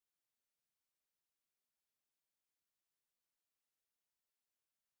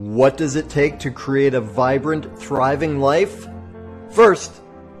What does it take to create a vibrant, thriving life? First,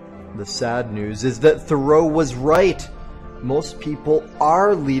 the sad news is that Thoreau was right. Most people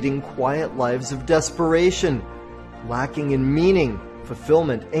are leading quiet lives of desperation, lacking in meaning,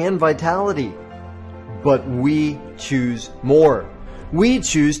 fulfillment, and vitality. But we choose more. We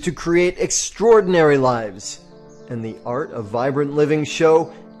choose to create extraordinary lives. And the Art of Vibrant Living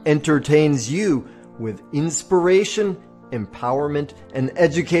show entertains you with inspiration, empowerment, and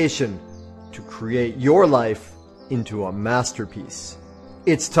education to create your life into a masterpiece.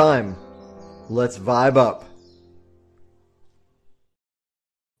 It's time. Let's vibe up.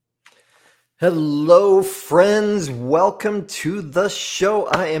 Hello, friends. Welcome to the show.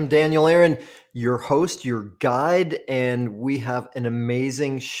 I am Daniel Aaron, your host, your guide, and we have an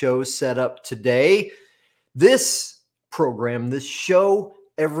amazing show set up today. This program, this show,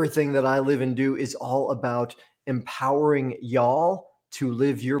 everything that I live and do is all about empowering y'all to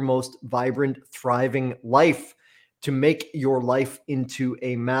live your most vibrant, thriving life, to make your life into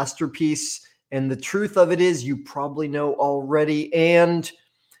a masterpiece. And the truth of it is, you probably know already, and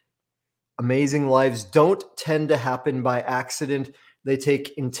amazing lives don't tend to happen by accident. They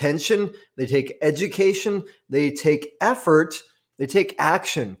take intention, they take education, they take effort, they take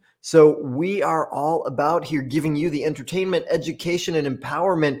action. So we are all about here giving you the entertainment, education, and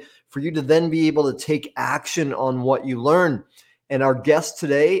empowerment for you to then be able to take action on what you learn. And our guest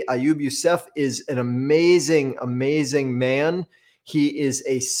today, Ayub Youssef, is an amazing, amazing man. He is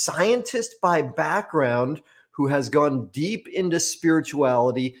a scientist by background who has gone deep into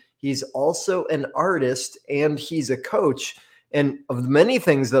spirituality. He's also an artist and he's a coach. And of the many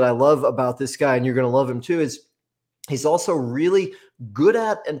things that I love about this guy, and you're going to love him too, is he's also really good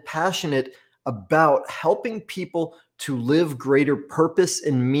at and passionate about helping people to live greater purpose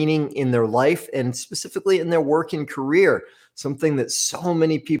and meaning in their life, and specifically in their work and career, something that so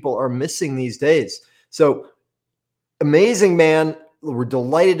many people are missing these days. So amazing man. We're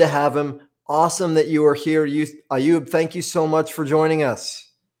delighted to have him. Awesome that you are here. Ayub, thank you so much for joining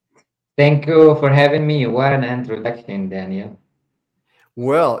us. Thank you for having me. What an introduction, Daniel.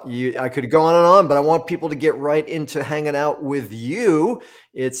 Well, I could go on and on, but I want people to get right into hanging out with you.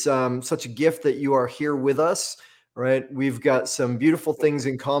 It's such a gift that you are here with us, right? We've got some beautiful things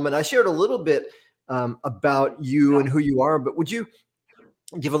in common. I shared a little bit about you and who you are, but would you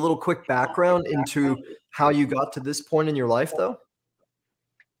give a little quick background into how you got to this point in your life, though?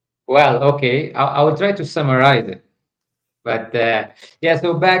 Well, okay, I will try to summarize it. But yeah,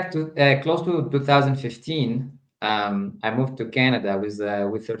 so back to close to 2015, I moved to Canada with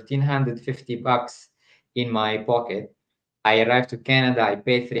 1,350 bucks in my pocket. I arrived to Canada. I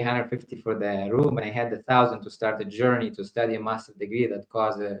paid 350 for the room, and I had 1,000 to start a journey to study a master's degree that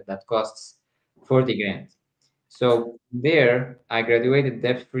costs 40 grand. So there, I graduated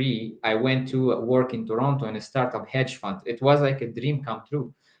debt free. I went to work in Toronto in a startup hedge fund. It was like a dream come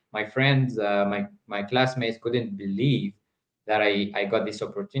true. My friends, my classmates couldn't believe that I got this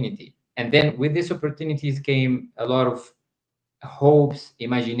opportunity. And then with these opportunities came a lot of hopes,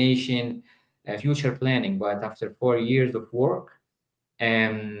 imagination, future planning. But after 4 years of work,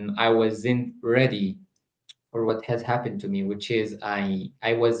 I wasn't ready for what has happened to me, which is I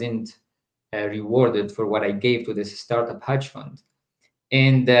wasn't rewarded for what I gave to this startup hedge fund.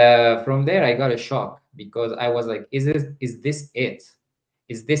 And from there, I got a shock because I was like, is this it?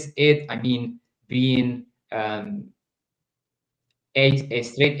 Is this it? I mean, being a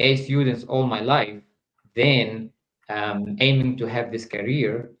straight A student all my life, then aiming to have this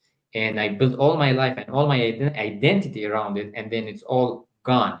career, and I built all my life and all my identity around it, and then it's all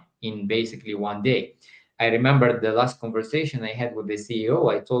gone in basically one day. I remember the last conversation I had with the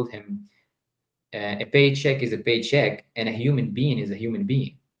CEO. I told him a paycheck is a paycheck, and a human being is a human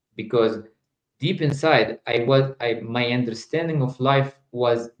being, because deep inside, my understanding of life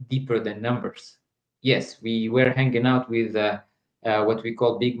was deeper than numbers. Yes, we were hanging out with what we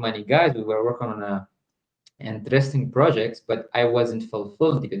call big money guys. We were working on interesting projects, but I wasn't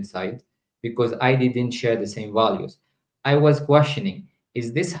fulfilled deep inside because I didn't share the same values. I was questioning,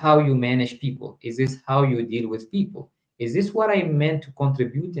 is this how you manage people? Is this how you deal with people? Is this what I meant to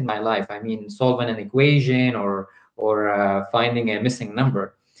contribute in my life? I mean, solving an equation or finding a missing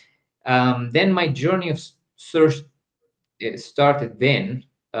number. Then my journey of search started then,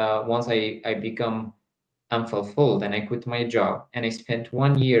 once I become unfulfilled and I quit my job, and I spent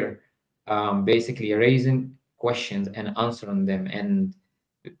 1 year basically raising questions and answering them,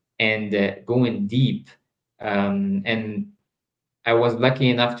 and going deep. And I was lucky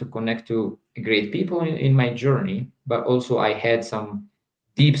enough to connect to great people in my journey, but also I had some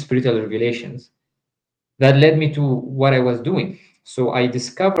deep spiritual revelations that led me to what I was doing. So I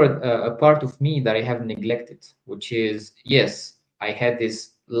discovered a part of me that I have neglected, which is, yes, I had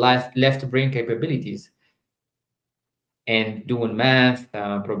this left brain capabilities and doing math,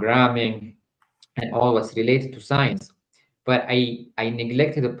 programming, and all what's related to science. But I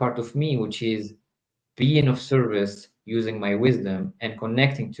neglected a part of me, which is being of service, using my wisdom and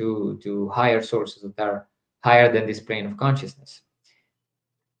connecting to higher sources that are higher than this plane of consciousness.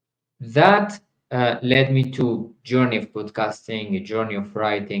 That led me to journey of podcasting, a journey of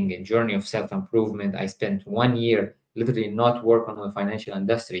writing, a journey of self-improvement. I spent 1 year literally not working on the financial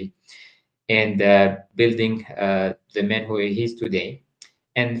industry and building the man who he is today.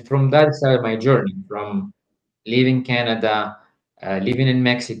 And from that started my journey from living Canada, living in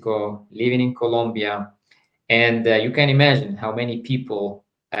Mexico, living in Colombia. And you can imagine how many people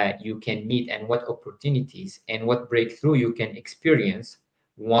you can meet and what opportunities and what breakthrough you can experience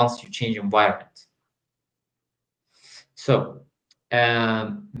once you change environment. So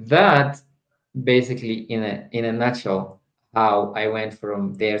that basically, in a nutshell, how I went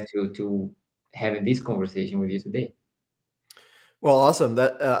from there to having this conversation with you today. Well, awesome.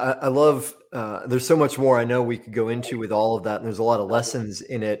 That I love. There's so much more I know we could go into with all of that, and there's a lot of lessons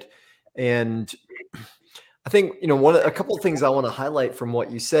in it. And I think a couple of things I want to highlight from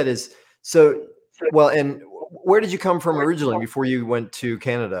what you said is so well. And where did you come from originally before you went to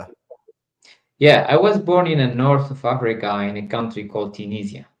Canada? Yeah, I was born in the north of Africa in a country called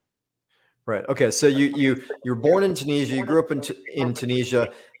Tunisia. Right. Okay. So you were born in Tunisia. You grew up in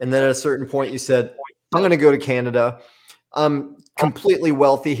Tunisia, and then at a certain point, you said, "I'm going to go to Canada. I'm completely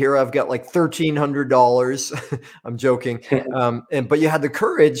wealthy here. I've got like $1,300." I'm joking. But you had the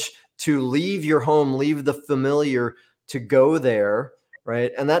courage to leave your home, leave the familiar, to go there,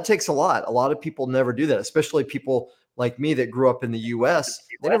 right? And that takes a lot. A lot of people never do that, especially people like me that grew up in the U.S.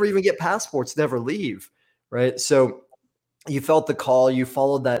 They never even get passports, never leave, right? So you felt the call, you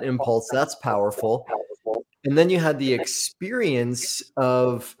followed that impulse. That's powerful. And then you had the experience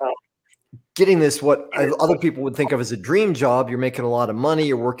of getting this, what other people would think of as a dream job. You're making a lot of money,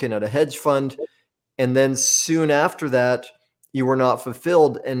 you're working at a hedge fund. And then soon after that, you were not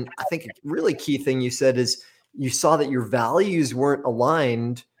fulfilled. And I think a really key thing you said is you saw that your values weren't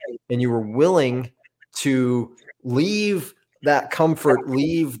aligned and you were willing to leave that comfort,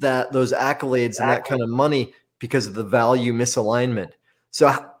 leave those accolades and that kind of money because of the value misalignment.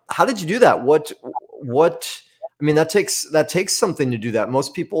 So how did you do that? What I mean, that takes something to do that.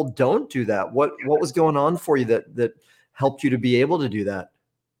 Most people don't do that. What was going on for you that helped you to be able to do that?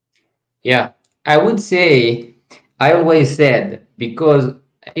 Yeah, I would say I always said because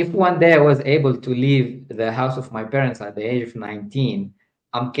if one day I was able to leave the house of my parents at the age of 19,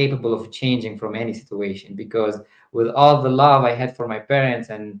 I'm capable of changing from any situation because with all the love I had for my parents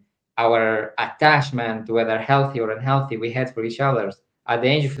and our attachment, whether healthy or unhealthy, we had for each other, at the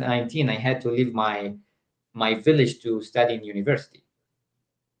age of 19, I had to leave my village to study in university.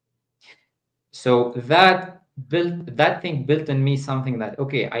 So that thing built in me something that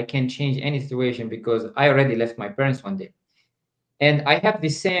okay, I can change any situation because I already left my parents one day. And I have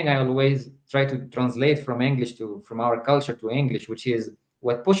this saying I always try to translate from English to from our culture to English, which is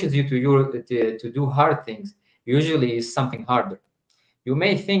what pushes you to do hard things usually is something harder. You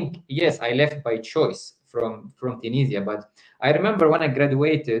may think, yes, I left by choice from Tunisia, but I remember when I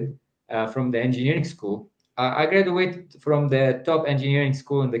graduated from the engineering school, I graduated from the top engineering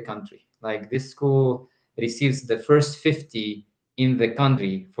school in the country. Like this school receives the first 50 in the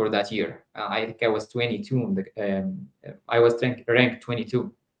country for that year. I think I was 22. I was ranked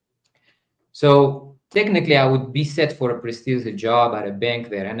 22. So technically, I would be set for a prestigious job at a bank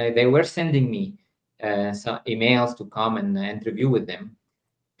there, and they were sending me some emails to come and interview with them.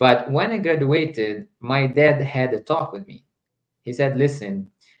 But when I graduated, my dad had a talk with me. He said,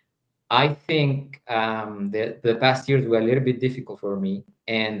 "Listen, I think the past years were a little bit difficult for me,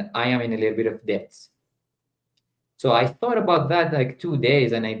 and I am in a little bit of debt." So I thought about that like 2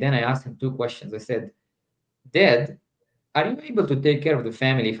 days, and then I asked him two questions. I said, "Dad, are you able to take care of the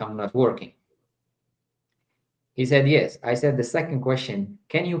family if I'm not working?" He said, "Yes." I said, "The second question,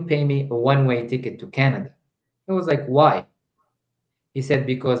 can you pay me a one-way ticket to Canada?" I was like, "Why?" He said,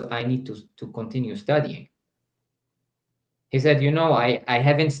 "Because I need to continue studying." He said, I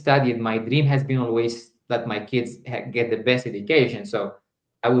haven't studied. My dream has been always that my kids get the best education. So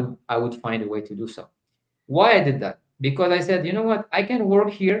I would find a way to do so. Why I did that? Because I said, you know what? I can work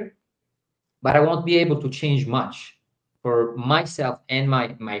here, but I won't be able to change much for myself and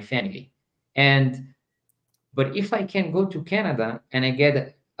my family. And but if I can go to Canada and I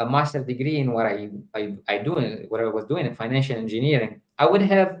get a master's degree in what I do, what I was doing in financial engineering, I would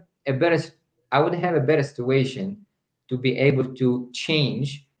have a better situation to be able to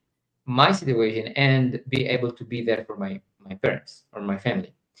change my situation and be able to be there for my parents or my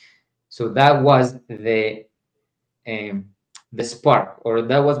family. So that was um, the spark, or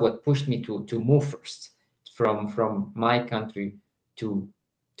that was what pushed me to move first from my country to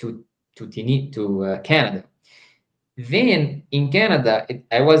to to Canada. Then in Canada,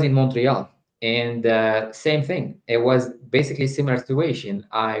 I was in Montreal, and same thing. It was basically similar situation.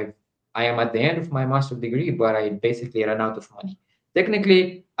 I am at the end of my master's degree, but I basically ran out of money.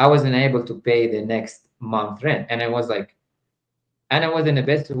 Technically, I wasn't able to pay the next month rent, and I was like, and I was in a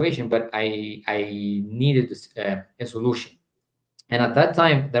bad situation, but I needed a solution. And at that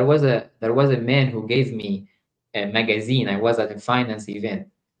time, there was a man who gave me a magazine. I was at a finance event.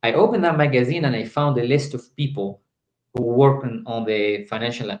 I opened that magazine and I found a list of people who work on the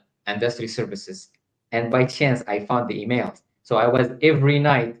financial industry services. And by chance, I found the emails. So I was every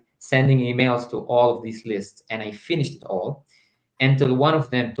night sending emails to all of these lists, and I finished it all until one of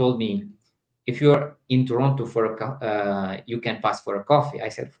them told me, if you're in Toronto you can pass for a coffee. I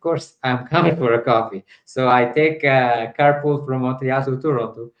said, of course, I'm coming for a coffee. So I take a carpool from Montreal to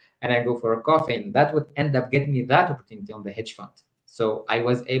Toronto and I go for a coffee. And that would end up getting me that opportunity on the hedge fund. So I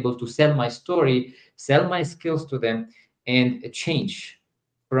was able to sell my story, sell my skills to them, and change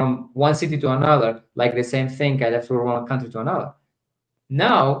from one city to another, like the same thing I left from one country to another.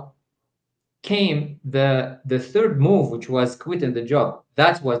 Now came the third move, which was quitting the job.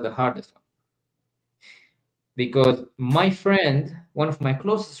 That was the hardest one, because my friend, one of my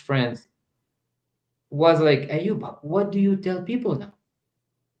closest friends, was like, Ayub, what do you tell people now?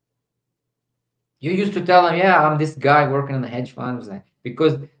 You used to tell them, yeah, I'm this guy working in the hedge funds.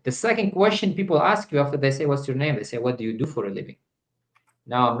 Because the second question people ask you after they say, what's your name? They say, what do you do for a living?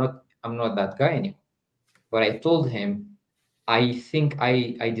 Now I'm not that guy anymore. But I told him, I think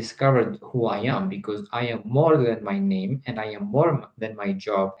I discovered who I am, because I am more than my name, and I am more than my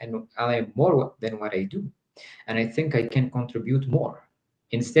job, and I am more than what I do. And I think I can contribute more.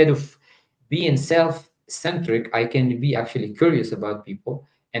 Instead of being self-centric, I can be actually curious about people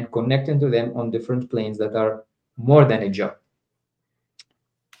and connecting to them on different planes that are more than a job.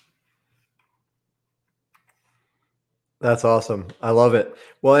 That's awesome. I love it.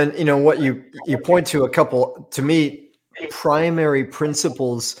 Well, and what you point to a couple, to me, primary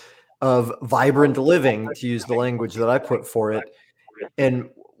principles of vibrant living, to use the language that I put for it. And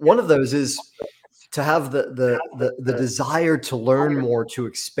one of those is to have the desire to learn more, to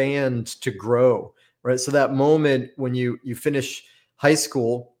expand, to grow, right? So that moment when you finish high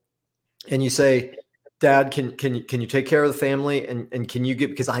school and you say, Dad, can you take care of the family, and can you get,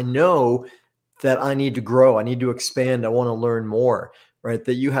 because I know that I need to grow, I need to expand, I want to learn more, right?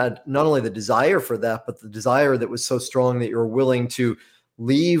 That you had not only the desire for that, but the desire that was so strong that you were willing to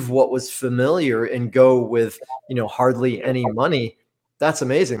leave what was familiar and go with, hardly any money. That's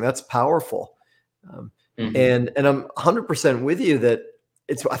amazing. That's powerful. Um, Mhm. and I'm 100% with you that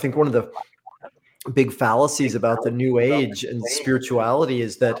it's, I think one of the big fallacies about the new age and spirituality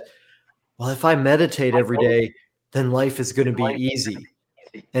is that, well, if I meditate every day, then life is going to be easy.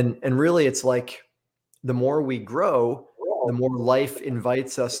 And really it's like, the more we grow, the more life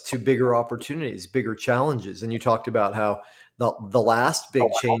invites us to bigger opportunities, bigger challenges. And you talked about how the last big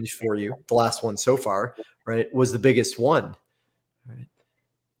change for you, the last one so far, right, was the biggest one. Right.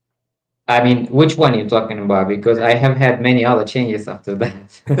 I mean, which one are you talking about? Because I have had many other changes after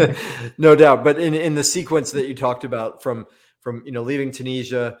that. No doubt. But in the sequence that you talked about, from leaving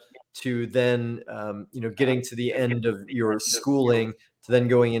Tunisia to then getting to the end of your schooling, to then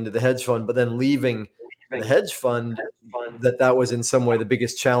going into the hedge fund, but then leaving the hedge fund, that was in some way the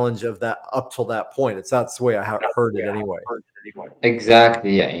biggest challenge of that up till that point. That's the way I heard it anyway.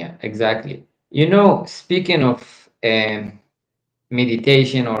 Exactly. Yeah, yeah, exactly. Speaking of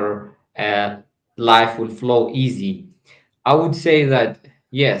meditation, or life will flow easy, I would say that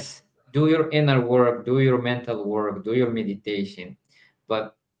yes, do your inner work, do your mental work, do your meditation.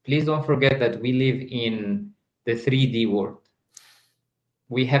 But please don't forget that we live in the 3D world.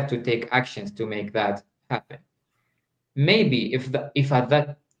 We have to take actions to make that happen. Maybe if at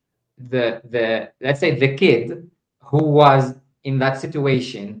that the let's say the kid who was in that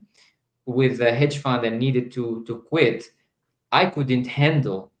situation with the hedge fund and needed to quit, I couldn't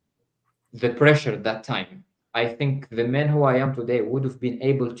handle the pressure at that time. I think the man who I am today would have been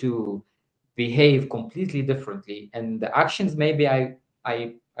able to behave completely differently, and the actions maybe I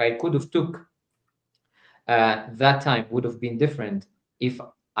could have took that time would have been different if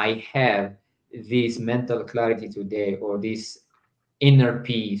I have this mental clarity today, or this inner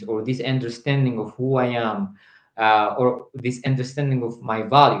peace, or this understanding of who I am, or this understanding of my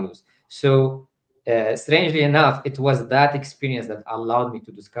values. So Strangely enough, it was that experience that allowed me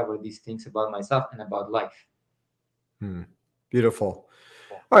to discover these things about myself and about life. Hmm. Beautiful.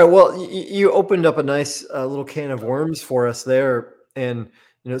 All right. Well, you opened up a nice little can of worms for us there, and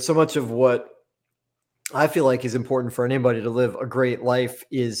so much of what I feel like is important for anybody to live a great life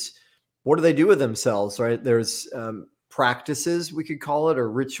is what do they do with themselves, right? There's practices we could call it,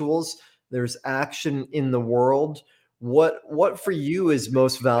 or rituals. There's action in the world. What for you is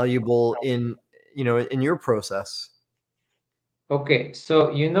most valuable in your process? Okay,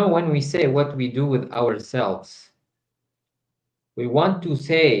 so when we say what we do with ourselves, we want to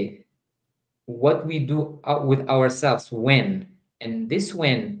say what we do with ourselves when. And this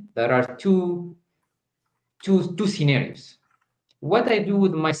when, there are two scenarios. What I do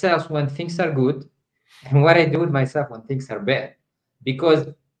with myself when things are good, and what I do with myself when things are bad. Because,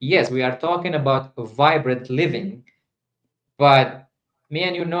 yes, we are talking about a vibrant living, but me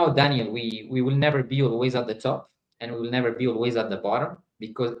and Daniel, we will never be always at the top, and we will never be always at the bottom,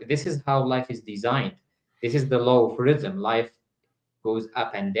 because this is how life is designed. This is the law of rhythm. Life goes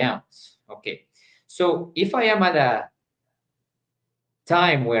up and downs. Okay. So if I am at a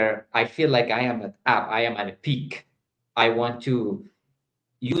time where I feel like I am at a peak, I want to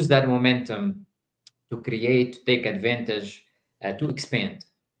use that momentum to create, to take advantage, to expand.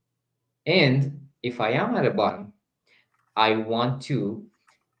 And if I am at a bottom, I want to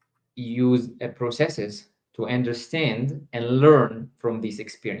use processes to understand and learn from these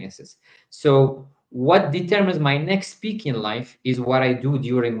experiences. So, what determines my next peak in life is what I do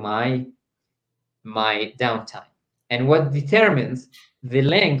during my downtime. And what determines the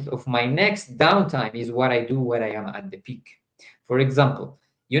length of my next downtime is what I do when I am at the peak. For example,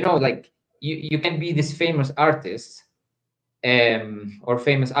 like you can be this famous artist or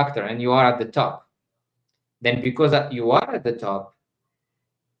famous actor and you are at the top. Then, because you are at the top,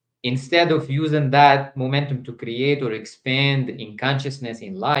 instead of using that momentum to create or expand in consciousness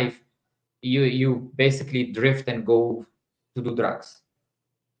in life, you basically drift and go to do drugs.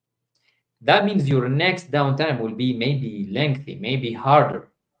 That means your next downtime will be maybe lengthy, maybe harder,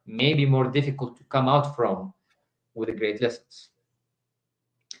 maybe more difficult to come out from with great lessons.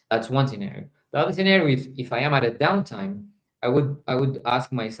 That's one scenario. The other scenario is if I am at a downtime, I would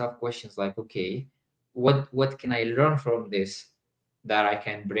ask myself questions like, okay, what can I learn from this that I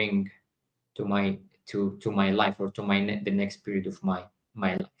can bring to my life, or to the next period of my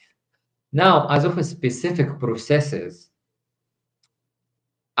life. Now, as of a specific processes,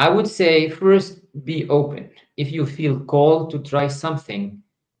 I would say first be open. If you feel called to try something,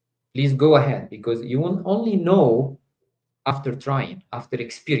 please go ahead, because you will only know after trying, after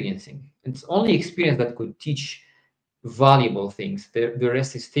experiencing. It's only experience that could teach valuable things. The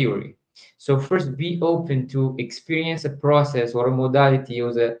rest is theory. So first be open to experience a process or a modality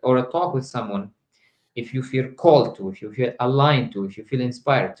or a talk with someone if you feel called to, if you feel aligned to, if you feel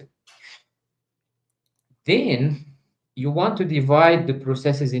inspired to. Then you want to divide the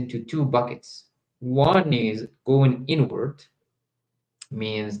processes into two buckets. One is going inward,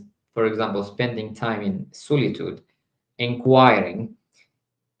 means, for example, spending time in solitude, inquiring,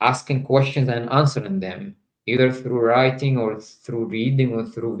 asking questions and answering them, either through writing or through reading or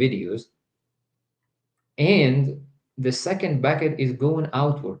through videos. And the second bucket is going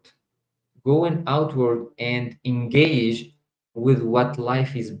outward and engage with what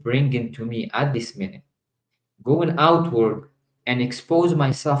life is bringing to me at this minute, going outward and expose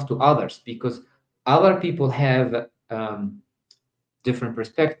myself to others, because other people have different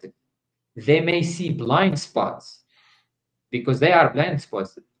perspective. They may see blind spots because they are blind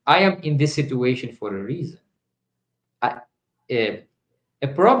spots. I am in this situation for a reason. I, a, a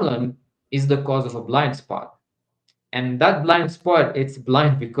problem is the cause of a blind spot, and that blind spot, it's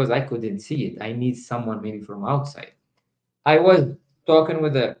blind because I couldn't see it. I need someone maybe from outside. I was talking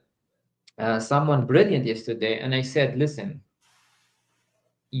with a someone brilliant yesterday, and I said, listen,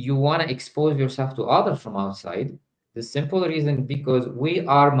 you want to expose yourself to others from outside. The simple reason, because we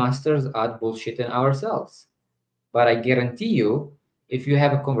are masters at bullshitting ourselves. But I guarantee you, if you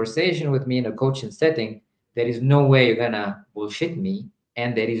have a conversation with me in a coaching setting, there is no way you're gonna bullshit me,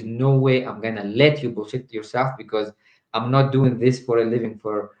 and there is no way I'm gonna let you bullshit yourself, because I'm not doing this for a living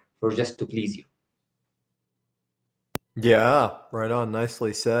for just to please you. Yeah, right on.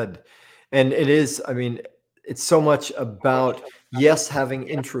 Nicely said. And it is, I mean, it's so much about, yes, having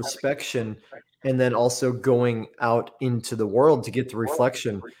introspection and then also going out into the world to get the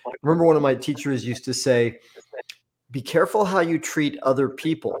reflection. I remember one of my teachers used to say, be careful how you treat other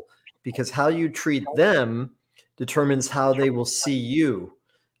people, because how you treat them determines how they will see you.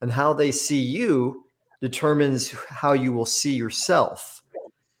 And how they see you determines how you will see yourself.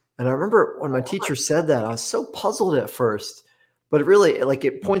 And I remember when my teacher said that, I was so puzzled at first, but it really, like,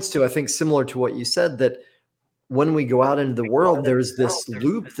 it points to, I think, similar to what you said, that when we go out into the world, there's this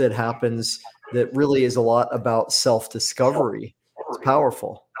loop that happens that really is a lot about self-discovery. It's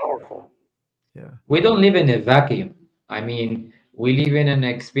powerful. Yeah. We don't live in a vacuum. I mean, we live in an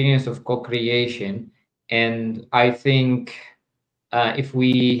experience of co-creation, and I think if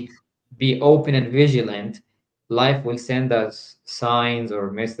we be open and vigilant, life will send us signs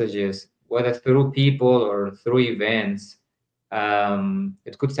or messages, whether through people or through events.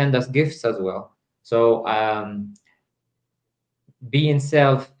 It could send us gifts as well. So being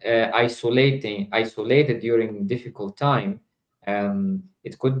self isolated during difficult time,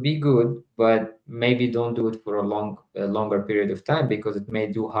 it could be good, but maybe don't do it for a longer period of time because it may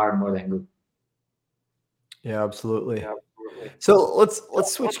do harm more than good. Yeah, absolutely. So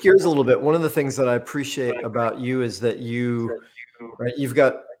let's switch gears a little bit. One of the things that I appreciate about you is that right, you've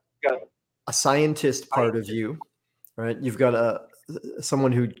got a scientist part of you, right? You've got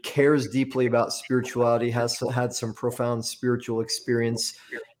someone who cares deeply about spirituality, has had some profound spiritual experience.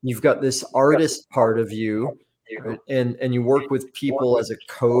 You've got this artist part of you, right? And you work with people as a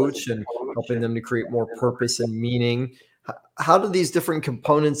coach and helping them to create more purpose and meaning. How do these different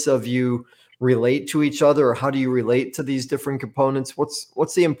components of you relate to each other, or how do you relate to these different components?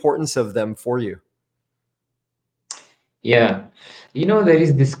 What's the importance of them for you? Yeah, there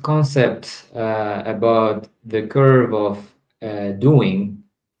is this concept about the curve of doing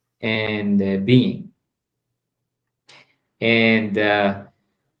and being, and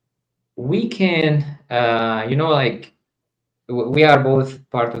we can, like we are both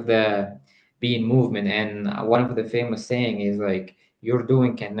part of the being movement, and one of the famous saying is like your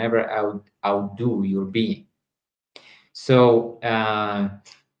doing can never outdo your being. So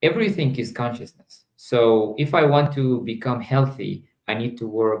everything is consciousness. So if I want to become healthy, I need to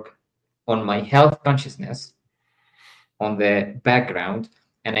work on my health consciousness on the background,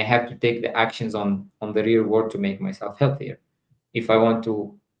 and I have to take the actions on the real world to make myself healthier. If I want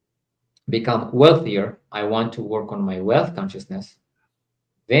to become wealthier, I want to work on my wealth consciousness.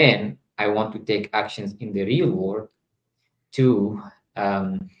 Then I want to take actions in the real world to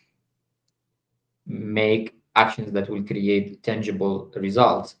um, make actions that will create tangible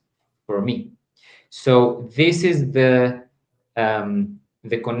results for me. So this is the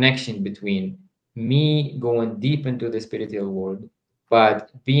connection between me going deep into the spiritual world, but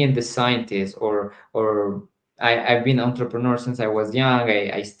being the scientist or I've been entrepreneur since I was young.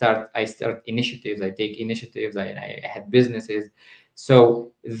 I start initiatives. I take initiatives. I had businesses.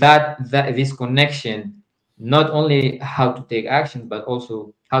 So that this connection, not only how to take actions, but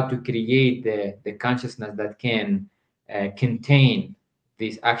also how to create the consciousness that can contain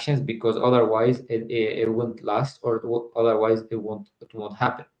these actions, because otherwise it won't last, or otherwise it won't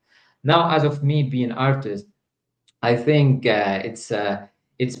happen. Now, as of me being artist, I think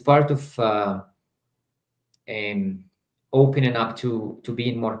it's part of um, opening up to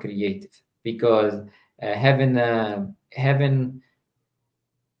being more creative, because having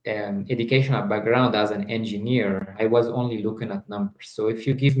educational background as an engineer, I was only looking at numbers. So if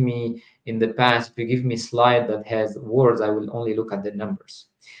you give me in the past, if you give me a slide that has words, I will only look at the numbers.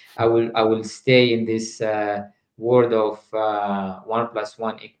 I will stay in this word of 1 +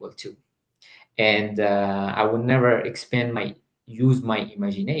 1 = 2, and I will never expand my use my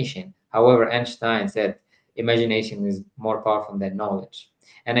imagination. However, Einstein said imagination is more powerful than knowledge,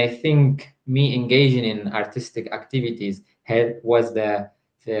 and I think me engaging in artistic activities was the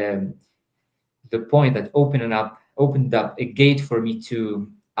the point that opened up a gate for me to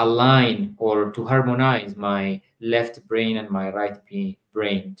align or to harmonize my left brain and my right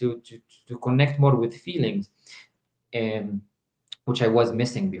brain to connect more with feelings, um, which I was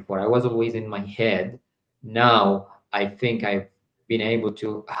missing before. I was always in my head. Now I think I've been able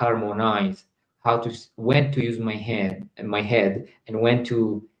to harmonize how when to use my head and when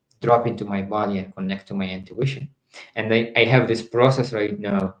to drop into my body and connect to my intuition. And I have this process right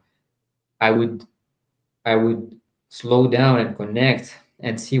now. I would slow down and connect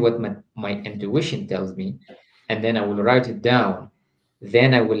and see what my intuition tells me, and then I will write it down.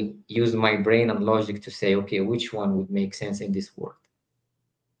 Then I will use my brain and logic to say, okay, which one would make sense in this world.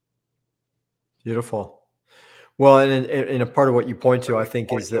 Beautiful. Well, and a part of what you point to, I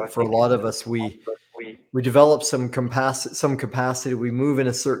think, is that for a lot of us, we develop some capacity. We move in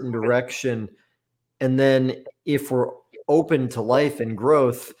a certain direction, and then if we're open to life and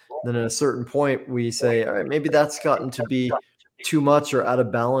growth, then at a certain point we say, all right, maybe that's gotten to be too much or out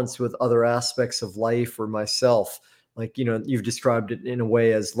of balance with other aspects of life or myself. Like, you've described it in a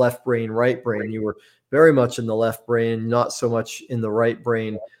way as left brain, right brain. You were very much in the left brain, not so much in the right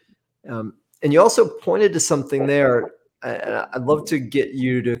brain. And you also pointed to something there. I'd love to get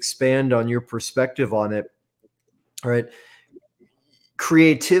you to expand on your perspective on it. All right.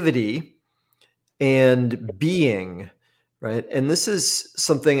 Creativity and being, right? And this is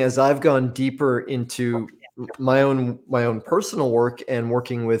something, as I've gone deeper into my own personal work and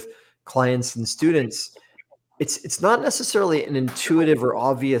working with clients and students, it's not necessarily an intuitive or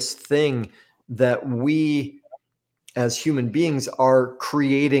obvious thing that we as human beings are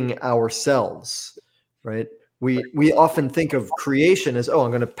creating ourselves, right? We often think of creation as, oh,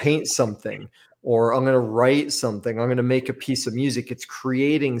 I'm going to paint something, or I'm going to write something, I'm going to make a piece of music. It's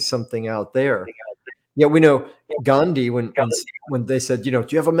creating something out there. Yeah, we know Gandhi, when they said, do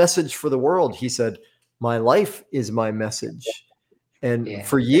you have a message for the world? He said, my life is my message. And Yeah.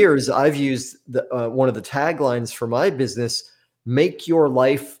 for years, I've used one of the taglines for my business: make your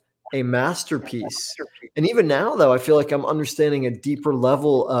life a masterpiece. And even now, though, I feel like I'm understanding a deeper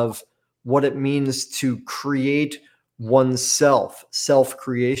level of what it means to create oneself, self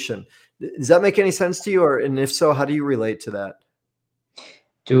creation. Does that make any sense to you? And if so, how do you relate to that?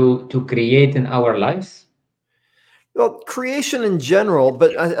 To create in our lives. Well, creation in general,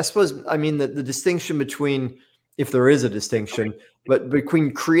 but I suppose I mean the distinction between, if there is a distinction, but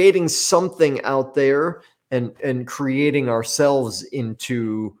between creating something out there and creating ourselves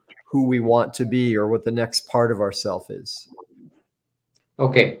into who we want to be or what the next part of ourself is.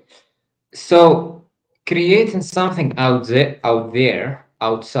 Okay, so creating something outside,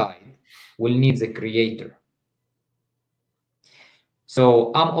 will need the creator.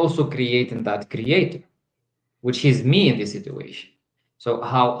 So I'm also creating that creator, which is me in this situation. So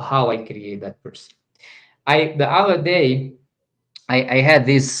how I create that person? I the other day I had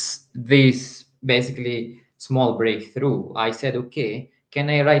this basically small breakthrough. I said, okay, can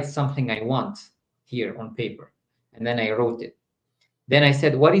I write something I want here on paper? And then I wrote it. Then I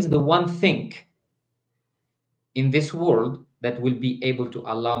said, what is the one thing in this world that will be able to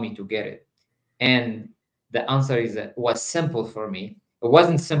allow me to get it? And the answer is that was simple for me. It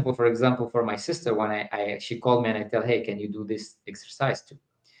wasn't simple, for example, for my sister when I she called me and I tell, hey, can you do this exercise too?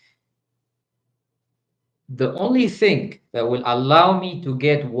 The only thing that will allow me to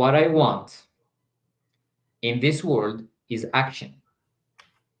get what I want in this world is action.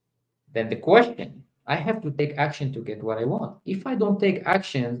 Then the question, I have to take action to get what I want. If I don't take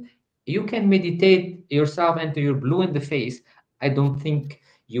action, you can meditate yourself until you're blue in the face. I don't think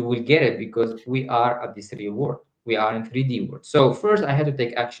you will get it because we are at this real world. We are in 3D world. So first I had to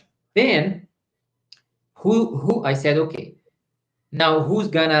take action. Then who I said, okay, now who's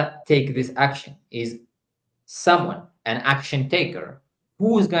gonna take this action? Is someone, an action taker.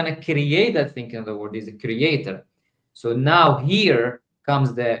 Who's gonna create that thing in the world is a creator. So now here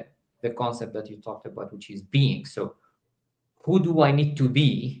comes the concept that you talked about, which is being. So who do I need to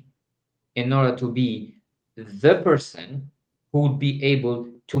be in order to be the person who would be able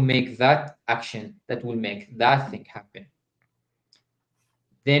to make that action that will make that thing happen?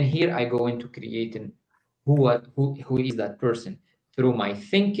 Then here I go into creating who is that person through my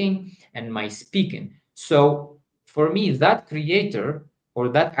thinking and my speaking. So for me, that creator or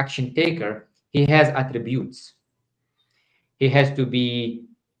that action taker, he has attributes. He has to be,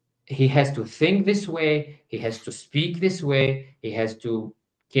 he has to think this way, he has to speak this way, he has to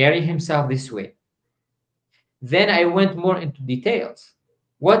carry himself this way. Then I went more into details.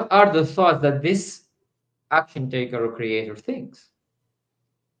 What are the thoughts that this action taker or creator thinks?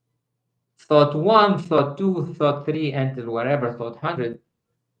 Thought one, thought two, thought three, until whatever, thought 100.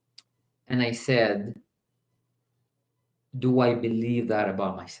 And I said, do I believe that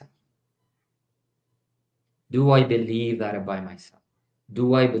about myself? Do I believe that about myself?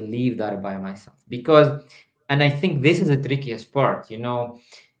 Do I believe that about myself? Because, and I think this is the trickiest part,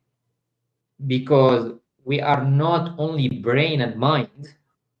 because we are not only brain and mind.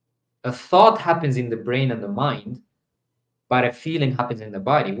 A thought happens in the brain and the mind, but a feeling happens in the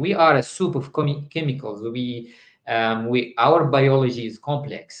body. We are a soup of chemicals. Our biology is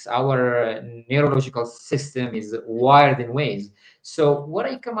complex. Our neurological system is wired in ways. So what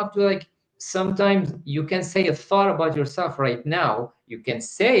I come up to, like, sometimes you can say a thought about yourself right now. You can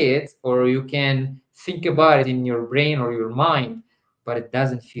say it, or you can think about it in your brain or your mind, but it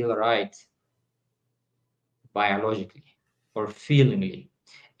doesn't feel right biologically or feelingly,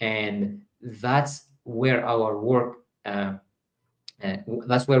 and that's where our work.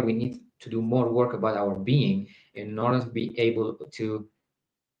 That's where we need to do more work about our being in order to be able to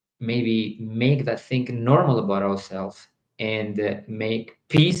maybe make that thing normal about ourselves and make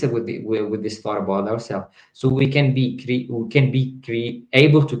peace with this thought about ourselves, so we can be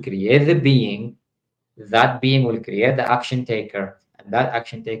able to create the being. That being will create the action taker, And that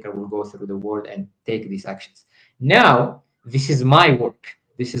action taker will go through the world and take these actions. Now, this is my work.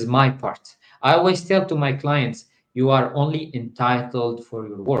 This is my part. I always tell to my clients, you are only entitled for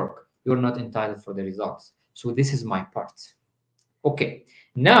your work. You're not entitled for the results. So this is my part. Okay.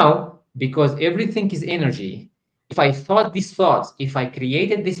 Now, because everything is energy, if I thought these thoughts, if I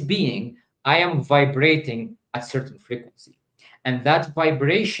created this being, I am vibrating at certain frequency. And that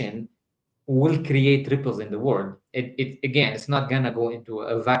vibration will create ripples in the world. It again, it's not gonna go into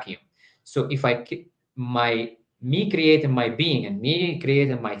a vacuum. So if my me creating my being and me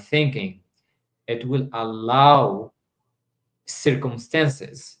creating my thinking, it will allow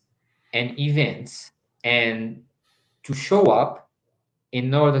circumstances and events and to show up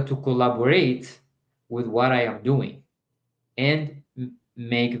in order to collaborate with what I am doing and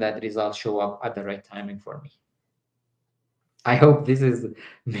make that result show up at the right timing for me. I hope this is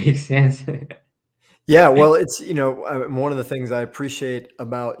makes sense. Yeah, well, it's one of the things I appreciate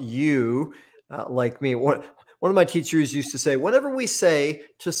about you, like me. One of my teachers used to say, whenever we say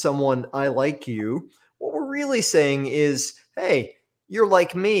to someone, "I like you," what we're really saying is, "Hey, you're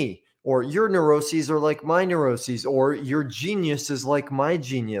like me," or "Your neuroses are like my neuroses," or "Your genius is like my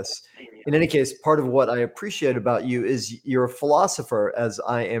genius." In any case, part of what I appreciate about you is you're a philosopher, as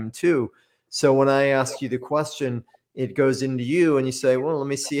I am too. So when I ask you the question, it goes into you, and you say, "Well, let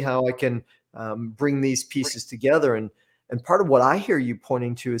me see how I can." Bring these pieces together. And part of what I hear you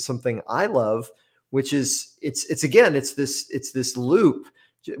pointing to is something I love, which is it's again it's this loop.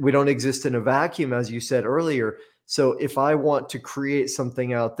 We don't exist in a vacuum, as you said earlier. So if I want to create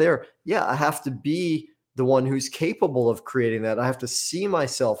something out there, yeah, I have to be the one who's capable of creating that. I have to see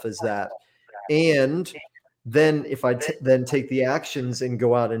myself as that. And then if I then take the actions and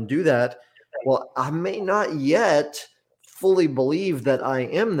go out and do that, well, I may not yet fully believe that I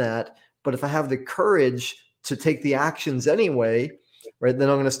am that, but if I have the courage to take the actions anyway, right, then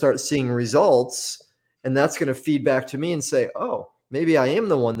I'm going to start seeing results. And that's going to feed back to me and say, oh, maybe I am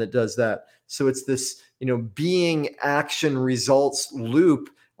the one that does that. So it's this, being, action, results loop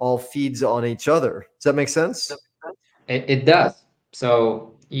all feeds on each other. Does that make sense? It does.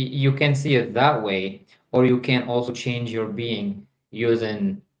 So you can see it that way, or you can also change your being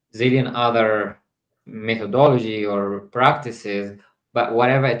using zillion other methodology or practices. But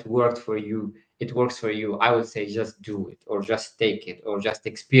whatever it worked for you, it works for you. I would say just do it, or just take it, or just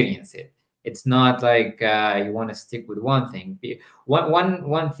experience it. It's not like you want to stick with one thing.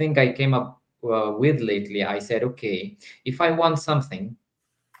 One thing I came up with lately, I said, okay, if I want something,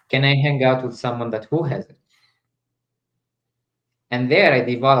 can I hang out with someone that who has it? And there I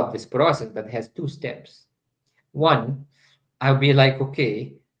developed this process that has two steps. One, I'll be like,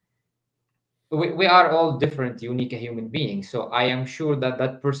 okay, we are all different, unique human beings. So I am sure that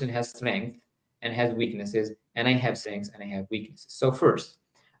that person has strength and has weaknesses, and I have strengths and I have weaknesses. So first,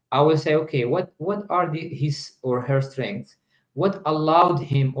 I will say, okay, what are his or her strengths? What allowed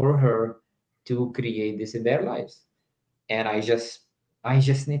him or her to create this in their lives? And I just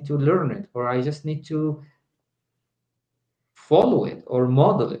need to learn it, or I just need to follow it or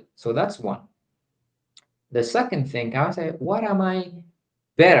model it. So that's one. The second thing, I would say, what am I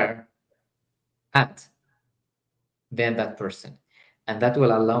better at than that person? And that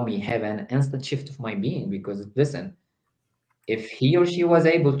will allow me have an instant shift of my being because listen, if he or she was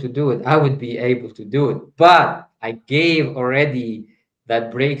able to do it, I would be able to do it. But I gave already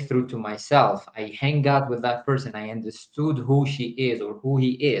that breakthrough to myself. I hang out with that person. I understood who she is or who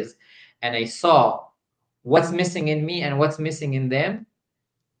he is. And I saw what's missing in me and what's missing in them.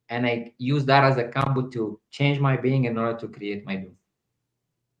 And I use that as a combo to change my being in order to create my doom.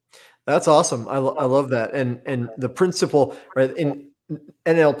 That's awesome. I love that. And the principle, right, in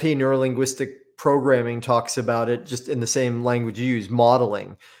NLP, neuro linguistic programming, talks about it just in the same language you use,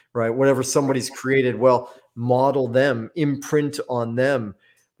 modeling, right? Whatever somebody's created, well, model them, imprint on them.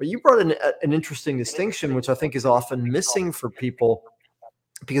 But you brought in an interesting distinction, which I think is often missing for people,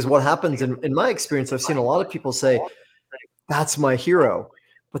 because what happens in my experience, I've seen a lot of people say, that's my hero.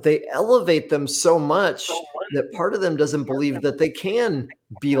 But they elevate them so much that part of them doesn't believe that they can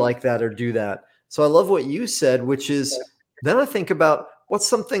be like that or do that. So I love what you said, which is then I think about what's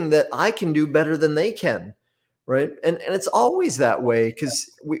something that I can do better than they can. Right. And it's always that way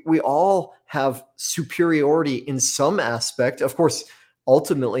because we all have superiority in some aspect. Of course,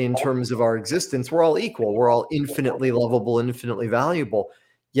 ultimately, in terms of our existence, we're all equal. We're all infinitely lovable, infinitely valuable.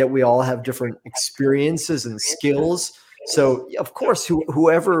 Yet we all have different experiences and skills. So, of course,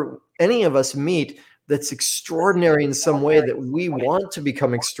 whoever any of us meet that's extraordinary in some way that we want to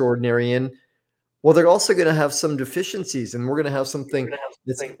become extraordinary in, Well, they're also going to have some deficiencies, and we're going to have something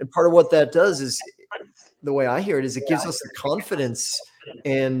that's, and part of what that does is, the way I hear it, is it gives us the confidence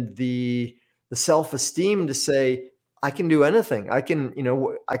and the self-esteem to say, I can do anything. I can,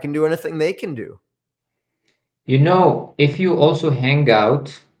 I can do anything they can do. You know, if you also hang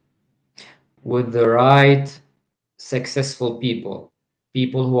out with the right successful people,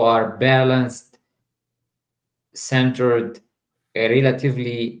 people who are balanced, centered,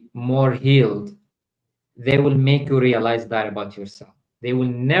 relatively more healed, they will make you realize that about yourself. They will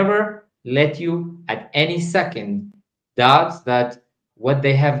never let you at any second doubt that what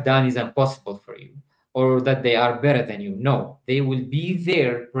they have done is impossible for you or that they are better than you. No, they will be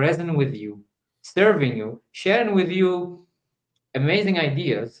there, present with you, serving you, sharing with you amazing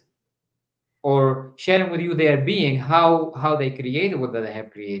ideas, or sharing with you their being, how they created what they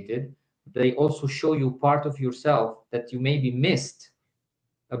have created. They also show you part of yourself that you maybe missed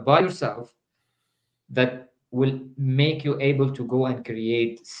about yourself, that will make you able to go and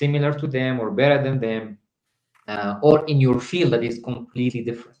create similar to them or better than them, or in your field that is completely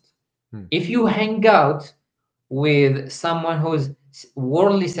different. Hmm. If you hang out with someone who's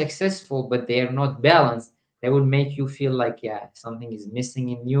worldly successful but they are not balanced, they will make you feel like, yeah, something is missing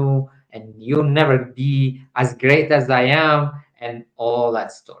in you and you'll never be as great as I am, and all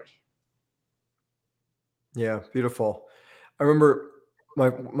that story. Yeah, beautiful. I remember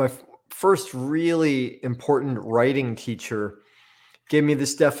my first really important writing teacher gave me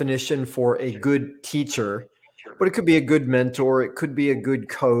this definition for a good teacher, but it could be a good mentor, it could be a good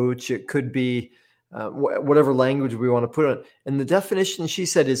coach, it could be whatever language we want to put on it. And the definition she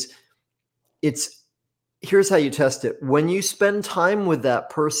said is, it's, here's how you test it. When you spend time with that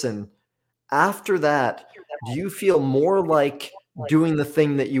person, after that, do you feel more like doing the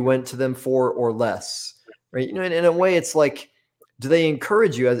thing that you went to them for, or less? Right? In a way, it's like, do they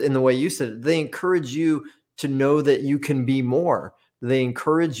encourage you, as in the way you said it, do they encourage you to know that you can be more? Do they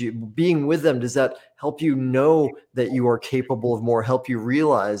encourage you being with them? Does that help you know that you are capable of more, help you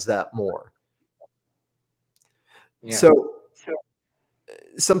realize that more? Yeah. So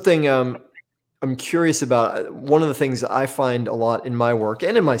something I'm curious about, one of the things I find a lot in my work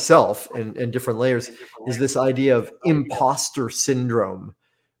and in myself and different layers is this idea of imposter syndrome,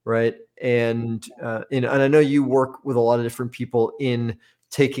 right? And I know you work with a lot of different people in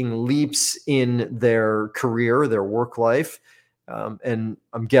taking leaps in their career, their work life, and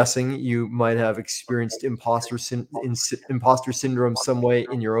I'm guessing you might have experienced imposter syndrome some way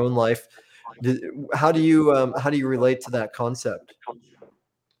in your own life. How do you relate to that concept?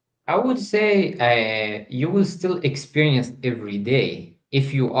 I would say you will still experience every day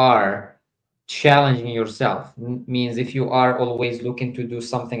if you are challenging yourself. Means if you are always looking to do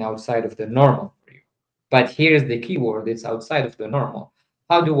something outside of the normal for you. But here's the key word: it's outside of the normal.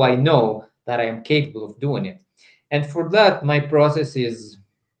 How do I know that I am capable of doing it? And for that, my process is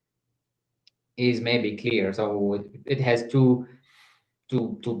maybe clear. So it has two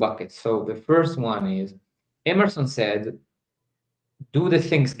buckets. So the first one is, Emerson said, do the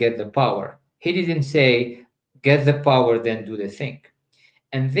things, get the power. He didn't say, get the power, then do the thing.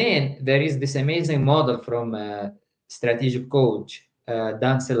 And then there is this amazing model from strategic coach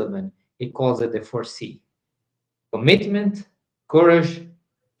Dan Sullivan. He calls it the 4C: commitment, courage,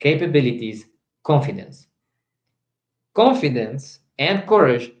 capabilities, confidence. Confidence and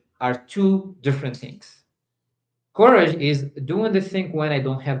courage are two different things. Courage is doing the thing when I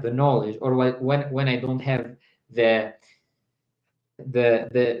don't have the knowledge, or when I don't have the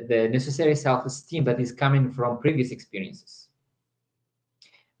the necessary self-esteem that is coming from previous experiences.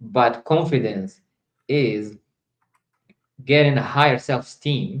 But confidence is getting a higher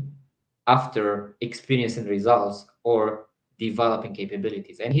self-esteem after experiencing results or developing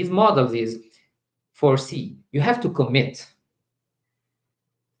capabilities. And his models is 4C. You have to commit.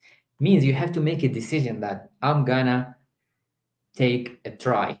 Means you have to make a decision that I'm gonna take a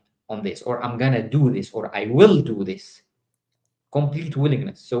try on this, or I'm gonna do this, or I will do this. Complete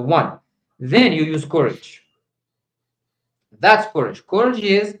willingness. So one. Then you use courage. That's courage. Courage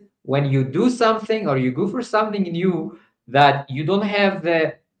is when you do something or you go for something new that you don't have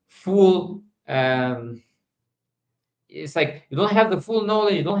the full. It's like you don't have the full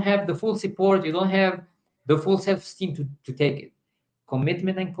knowledge, you don't have the full support, you don't have the full self-esteem to take it.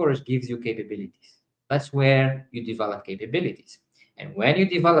 Commitment and courage gives you capabilities. That's where you develop capabilities. And when you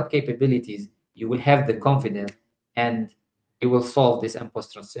develop capabilities, you will have the confidence, and it will solve this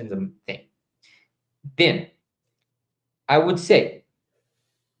imposter syndrome thing. Then I would say,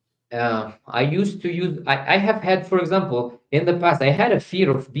 I used to use, I have had, for example, in the past, I had a fear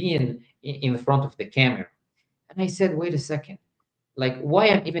of being in front of the camera. And I said, wait a second, like, why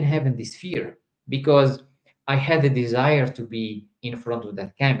I'm even having this fear? because I had a desire to be in front of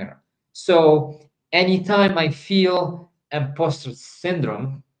that camera. So anytime I feel imposter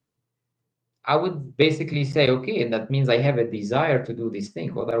syndrome, I would basically say, okay, that means I have a desire to do this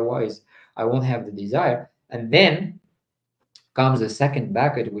thing. Otherwise, I won't have the desire. And then comes the second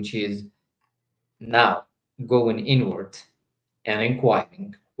bucket, which is now going inward and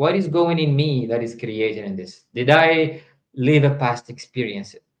inquiring what is going in me that is creating this. Did I live a past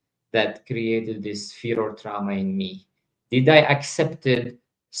experience that created this fear or trauma in me? Did I accepted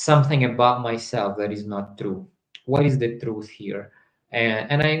something about myself that is not true? What is the truth here?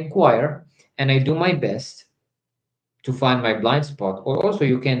 And I inquire and I do my best to find my blind spot. Or also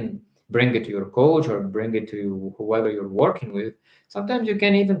you can bring it to your coach or bring it to whoever you're working with. Sometimes you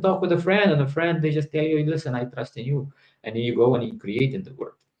can even talk with a friend, and a friend, they just tell you, listen, I trust in you, and then you go and you create in the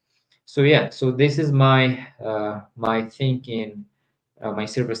world. So yeah, so this is my thinking, my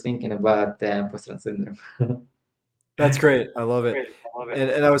service thinking about imposter syndrome. That's great. I love it.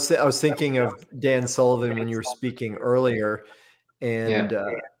 And I was thinking of Dan Sullivan when you were speaking earlier, Yeah. and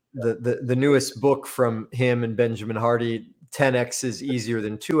the newest book from him and Benjamin Hardy, 10x is easier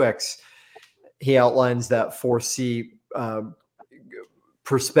than 2x. He outlines that 4C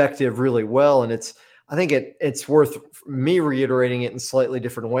perspective really well, and I think it's worth me reiterating it in slightly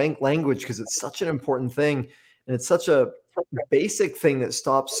different language because it's such an important thing, and it's such a basic thing that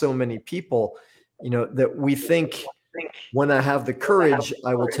stops so many people. That we think, when I have the courage,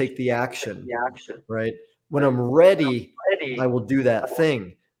 I will take the action, right? When I'm ready, I will do that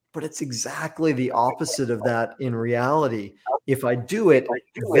thing. But it's exactly the opposite of that in reality. If I do it,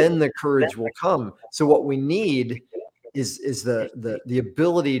 then the courage will come. So what we need is the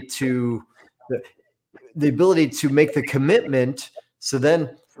ability to the, the ability to make the commitment. So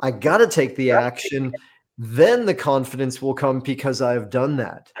then I got to take the action. Then the confidence will come because I've done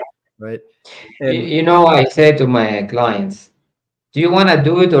that, right? And You know, I say to my clients, do you want to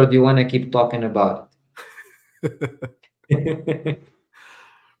do it or do you want to keep talking about it?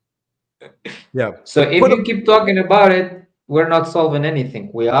 yeah, So if put you a keep talking about it, we're not solving anything.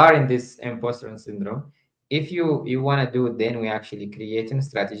 We are in this imposter syndrome. If you want to do it, then we actually creating a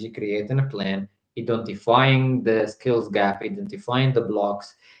strategy, creating a plan, identifying the skills gap, identifying the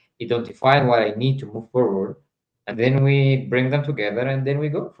blocks, identifying what I need to move forward, and then we bring them together and then we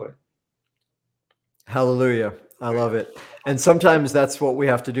go for it. Hallelujah. I love it. And sometimes that's what we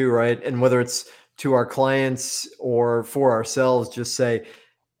have to do, right? And whether it's to our clients or for ourselves, just say,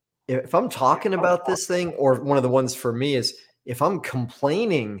 if I'm talking about this thing, or one of the ones for me is if I'm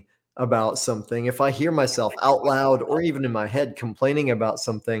complaining about something, if I hear myself out loud or even in my head complaining about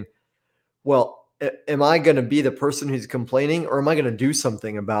something, well, am I going to be the person who's complaining, or am I going to do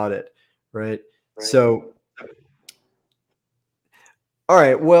something about it? Right. So, all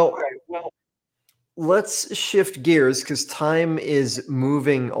right. Well, let's shift gears because time is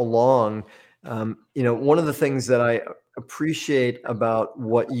moving along. One of the things that I appreciate about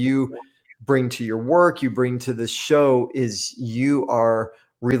what you bring to your work, you bring to this show, is you are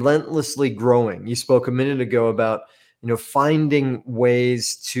relentlessly growing. You spoke a minute ago about finding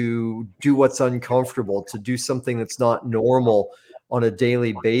ways to do what's uncomfortable, to do something that's not normal on a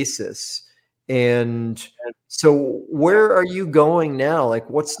daily basis. And so where are you going now? Like,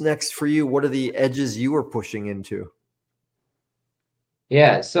 what's next for you? What are the edges you are pushing into?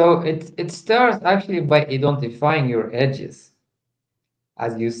 Yeah, so it starts actually by identifying your edges,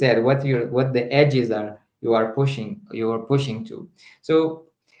 as you said, what the edges are you are pushing to. So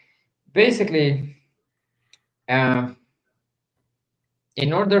basically, uh,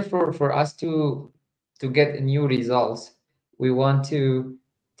 in order for us to get new results, we want to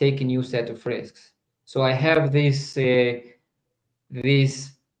take a new set of risks. So I have this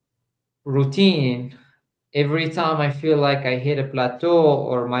routine. Every time I feel like I hit a plateau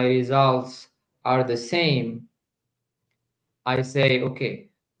or my results are the same, I say, okay,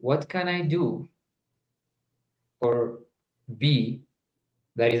 what can I do or be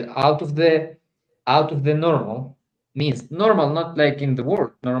that is out of the normal, means normal not like in the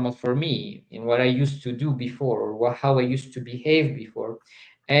world, normal for me in what I used to do before, or how I used to behave before,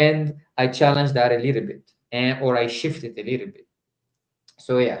 and I challenge that a little bit, or I shift it a little bit.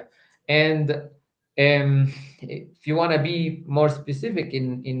 So yeah. And if you want to be more specific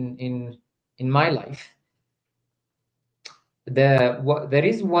in my life, there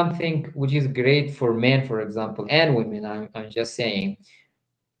is one thing which is great for men, for example, and women. I'm just saying,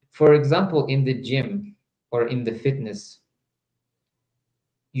 for example, in the gym or in the fitness,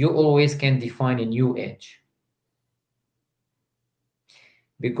 you always can define a new edge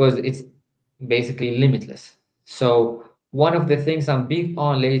because it's basically limitless. So one of the things I'm big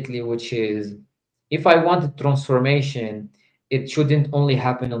on lately, which is If I wanted transformation, it shouldn't only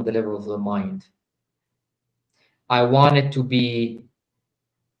happen on the level of the mind. I want it to be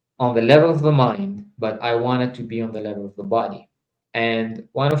on the level of the mind, but I want it to be on the level of the body. And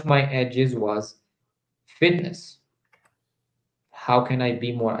one of my edges was fitness. How can I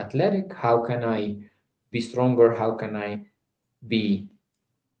be more athletic? How can I be stronger? Be,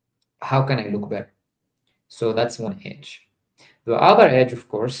 how can I look better? So that's one edge. The other edge, of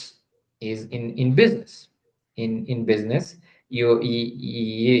course, is in business. In business, you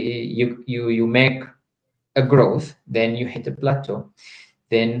make a growth, then you hit a plateau,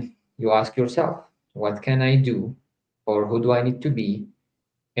 then you ask yourself, what can I do, or who do I need to be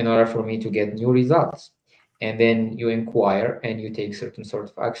in order for me to get new results? And then you inquire and you take certain sort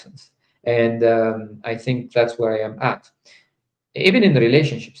of actions. And I think that's where I am at. Even in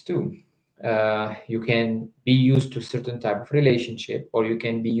relationships too, you can be used to certain type of relationship, or you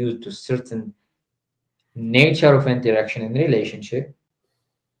can be used to certain nature of interaction in relationship.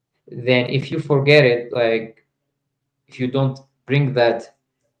 Then if you forget it, like if you don't bring that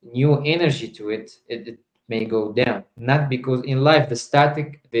new energy to it, it may go down. Not because in life the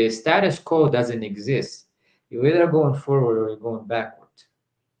status quo doesn't exist. You're either going forward or you're going backward.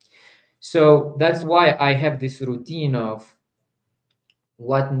 So that's why I have this routine of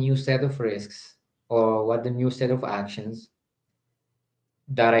what new set of risks or what the new set of actions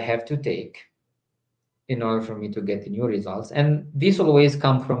that I have to take in order for me to get the new results. And this always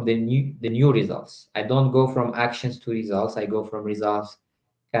come from the new results. I don't go from actions to results. I go from results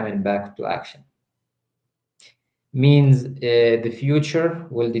coming back to action. Means the future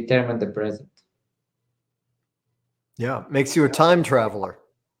will determine the present. Yeah, makes you a time traveler.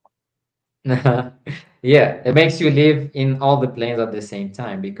 Yeah, it makes you live in all the planes at the same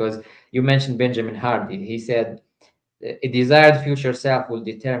time, because you mentioned Benjamin Hardy. He said a desired future self will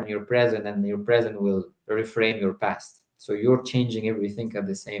determine your present, and your present will reframe your past. So you're changing everything at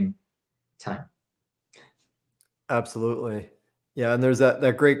the same time. Absolutely. Yeah, and there's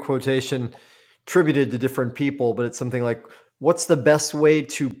that great quotation attributed to different people, but it's something like, what's the best way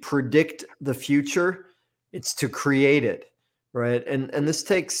to predict the future? It's to create it, right? And this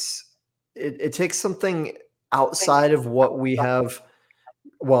takes it takes something outside of what we have.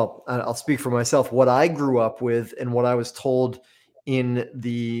 Well, I'll speak for myself, what I grew up with and what I was told in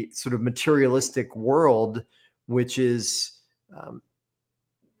the sort of materialistic world, which is um,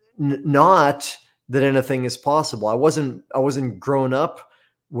 not that anything is possible. I wasn't grown up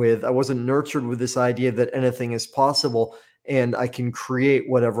with, I wasn't nurtured with this idea that anything is possible and I can create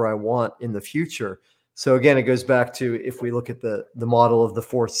whatever I want in the future. So again, it goes back to, if we look at the model of the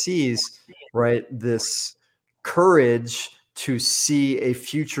four C's, right? This courage to see a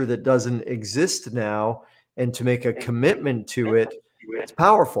future that doesn't exist now and to make a commitment to it. It's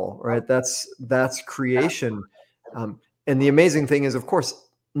powerful, right? That's creation. And the amazing thing is, of course,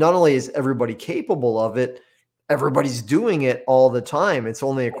 not only is everybody capable of it, everybody's doing it all the time. It's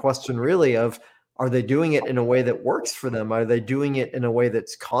only a question really of, are they doing it in a way that works for them? Are they doing it in a way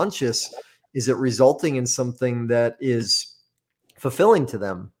that's conscious? Is it resulting in something that is fulfilling to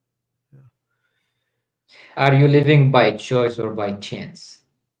them? Are you living by choice or by chance?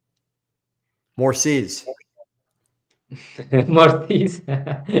 More C's. Mortis.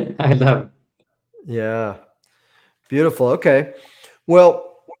 I love it. Yeah. Beautiful. Okay. Well,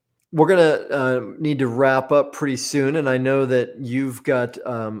 we're going to need to wrap up pretty soon. And I know that you've got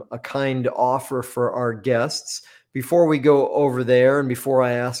a kind offer for our guests. Before we go over there and before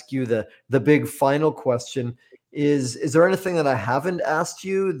I ask you the big final question, is there anything that I haven't asked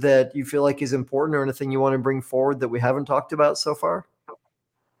you that you feel like is important, or anything you want to bring forward that we haven't talked about so far?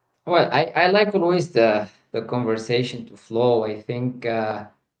 Well, I like always the conversation to flow. I think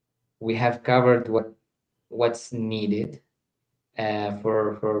we have covered what's needed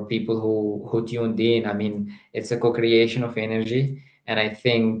for people who tuned in. I mean, it's a co-creation of energy, and I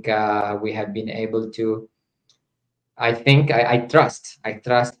think we have been able to. I trust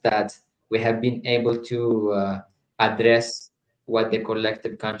that we have been able to address what the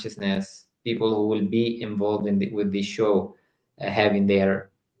collective consciousness, people who will be involved with the show, have in their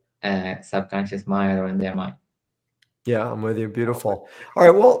subconscious mind or in their mind. Yeah, I'm with you. Beautiful. All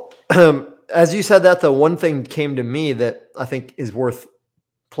right. Well, as you said that, the one thing came to me that I think is worth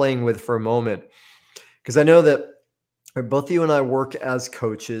playing with for a moment, because I know that both you and I work as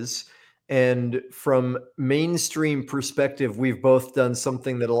coaches, and from mainstream perspective, we've both done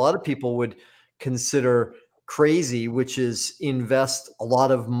something that a lot of people would consider crazy, which is invest a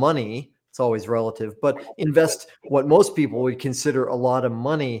lot of money. It's always relative, but invest what most people would consider a lot of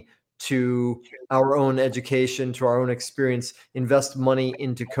money to our own education, to our own experience, invest money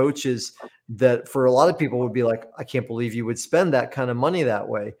into coaches that for a lot of people would be like, I can't believe you would spend that kind of money that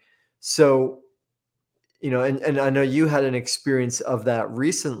way. So, and I know you had an experience of that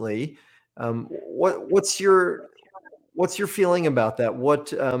recently. What's your feeling about that? What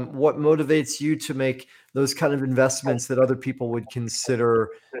motivates you to make those kind of investments that other people would consider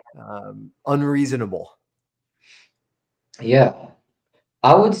unreasonable? Yeah,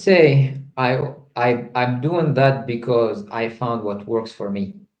 I would say I'm doing that because I found what works for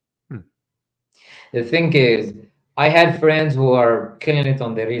me. Hmm. The thing is, I had friends who are killing it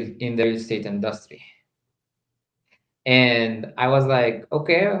on in the real estate industry. And I was like,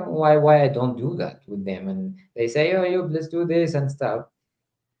 okay, why I don't do that with them? And they say, oh, you let's do this and stuff.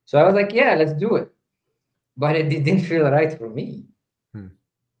 So I was like, yeah, let's do it. But it didn't feel right for me. Hmm.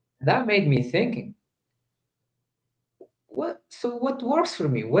 That made me thinking, what works for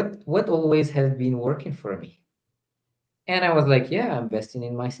me? What always has been working for me? And I was like, yeah, I'm investing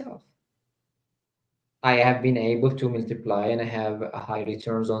in myself. I have been able to multiply and I have a high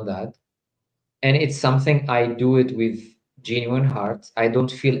returns on that. And it's something I do it with genuine heart. I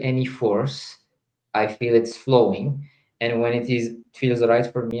don't feel any force. I feel it's flowing. And when feels right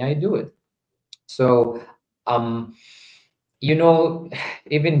for me, I do it. So um you know,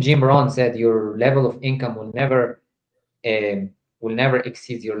 even Jim Rohn said your level of income will never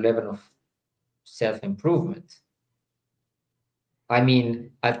exceed your level of self-improvement. I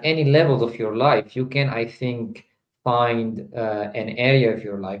mean, at any level of your life, you can, I think, find an area of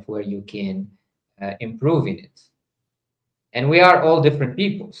your life where you can improve in it. And we are all different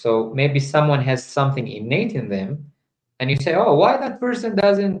people. So maybe someone has something innate in them, and you say, "Oh, why that person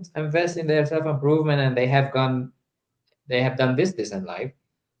doesn't invest in their self-improvement and they have done this in life?"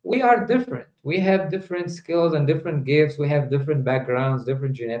 We are different. We have different skills and different gifts. We have different backgrounds,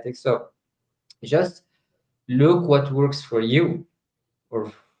 different genetics. So just look what works for you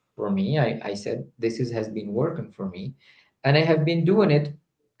or for me. I said has been working for me, and I have been doing it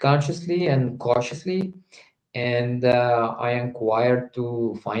consciously and cautiously. And I inquired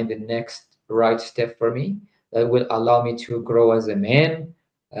to find the next right step for me that will allow me to grow as a man,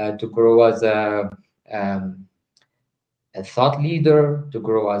 to grow as um, a thought leader, to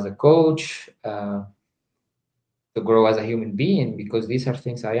grow as a coach, to grow as a human being, because these are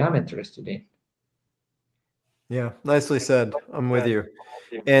things I am interested in. Yeah, nicely said. I'm with you.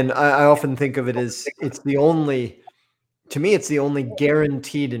 And I often think of it as to me, it's the only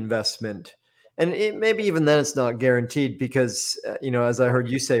guaranteed investment. And maybe even then it's not guaranteed because, as I heard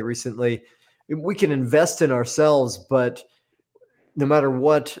you say recently, we can invest in ourselves, but no matter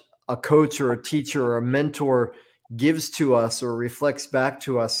what a coach or a teacher or a mentor gives to us or reflects back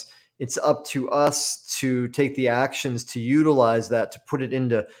to us, it's up to us to take the actions to utilize that, to put it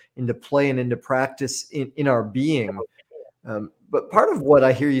into play and into practice in our being. But part of what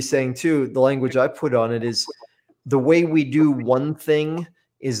I hear you saying too, the language I put on it is the way we do one thing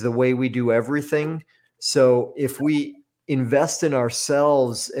is the way we do everything. So if we invest in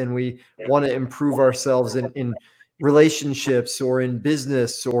ourselves and we want to improve ourselves in relationships or in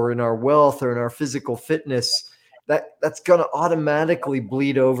business or in our wealth or in our physical fitness, that's going to automatically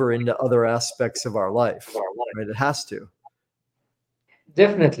bleed over into other aspects of our life, right? It has to.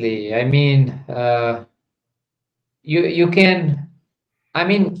 Definitely. I mean, you can. I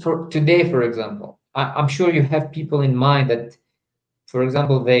mean, for today, for example, I'm sure you have people in mind that, for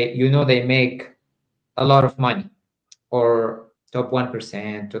example, they make a lot of money, or top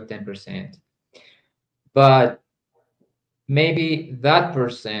 1%, top 10%, but maybe that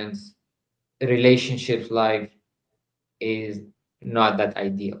person's relationship life is not that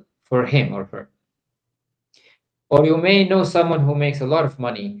ideal for him or her. Or you may know someone who makes a lot of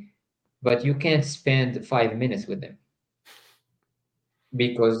money, but you can't spend 5 minutes with them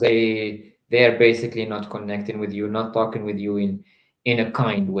because they are basically not connecting with you, not talking with you in a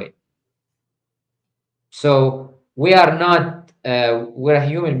kind way. So we are not we're a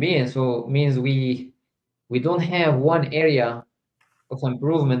human being, so means we don't have one area of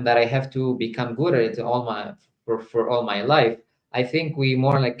improvement that I have to become good at it for all my life. I think we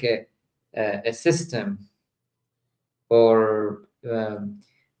more like a system or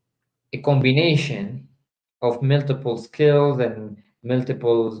a combination of multiple skills and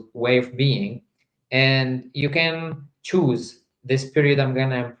multiple way of being, and you can choose this period I'm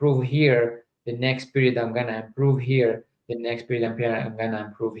gonna improve here, the next period I'm gonna improve here, the next period I'm gonna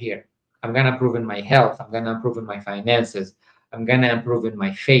improve here. I'm gonna improve in my health, I'm gonna improve in my finances, I'm gonna improve in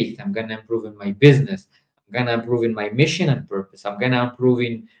my faith, I'm gonna improve in my business, I'm gonna improve in my mission and purpose, I'm gonna improve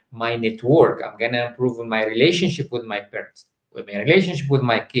in my network, I'm gonna improve in my relationship with my parents. with my relationship with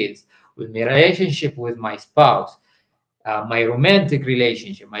my kids, with my relationship with my spouse, my romantic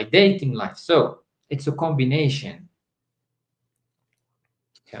relationship, my dating life. So it's a combination.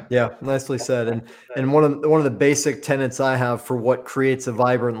 Yeah. Yeah, nicely said. And one of the basic tenets I have for what creates a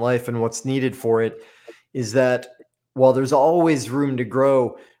vibrant life and what's needed for it is that while there's always room to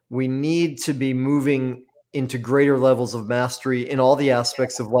grow, we need to be moving into greater levels of mastery in all the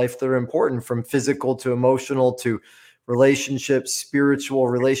aspects of life that are important, from physical to emotional to relationships, spiritual,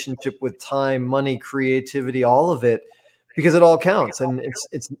 relationship with time, money, creativity, all of it, because it all counts. And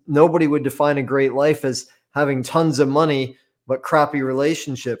it's nobody would define a great life as having tons of money but crappy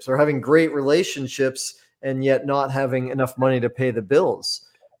relationships, or having great relationships and yet not having enough money to pay the bills,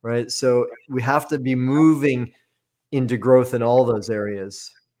 right? So we have to be moving into growth in all those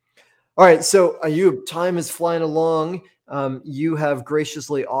areas. All right, so Ayub, time is flying along. You have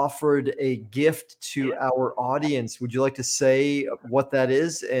graciously offered a gift to our audience. Would you like to say what that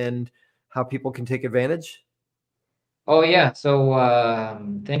is and how people can take advantage? Oh yeah. So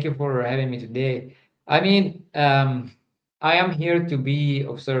thank you for having me today. I mean, I am here to be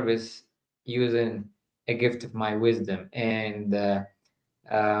of service using a gift of my wisdom, and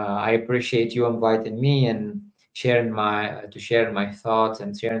I appreciate you inviting me and sharing my to share my thoughts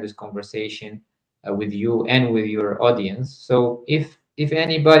and sharing this conversation with you and with your audience. So if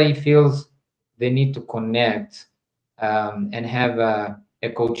anybody feels they need to connect and have a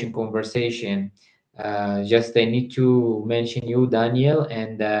coaching conversation, just they need to mention you, Daniel,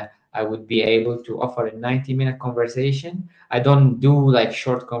 and I would be able to offer a 90-minute conversation. I don't do like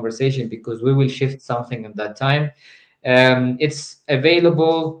short conversation because we will shift something at that time. It's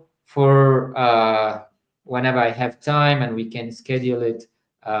available for whenever I have time and we can schedule it.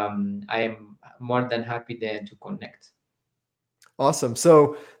 I am more than happy then to connect. Awesome.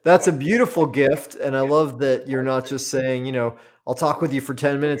 So that's a beautiful gift. And I love that you're not just saying, I'll talk with you for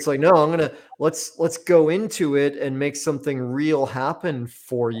 10 minutes. Like, no, let's go into it and make something real happen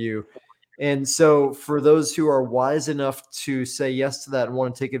for you. And so for those who are wise enough to say yes to that and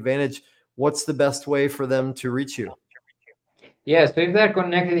want to take advantage, what's the best way for them to reach you? Yeah, so if they're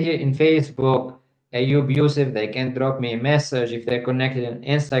connected here in Facebook, Ayub Youssef, they can drop me a message. If they're connected in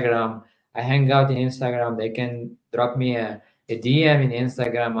Instagram, I hang out in Instagram, they can drop me a DM in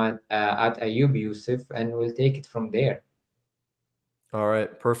Instagram at Ayub Youssef, and we'll take it from there. All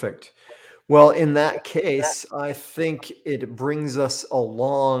right, perfect. Well, in that case, I think it brings us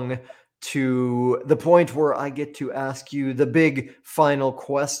along to the point where I get to ask you the big final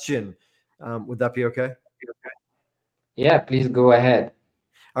question. Would that be okay? Yeah, please go ahead.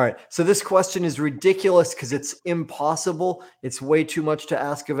 All right. So this question is ridiculous because it's impossible. It's way too much to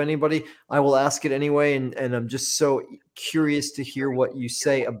ask of anybody. I will ask it anyway, and I'm just so curious to hear what you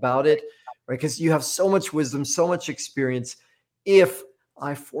say about it, right? Because you have so much wisdom, so much experience. If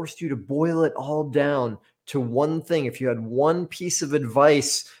I forced you to boil it all down to one thing, if you had one piece of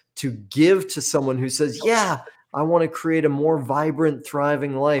advice to give to someone who says, "Yeah, I want to create a more vibrant,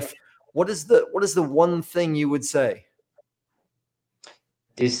 thriving life," what is the one thing you would say?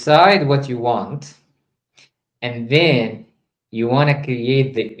 Decide what you want, and then you want to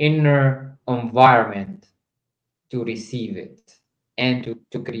create the inner environment to receive it and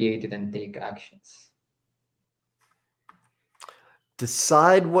to create it and take actions.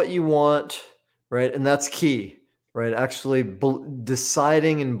 Decide what you want, right? And that's key, right? Actually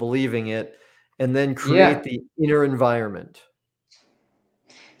deciding and believing it, and then create Yeah. the inner environment.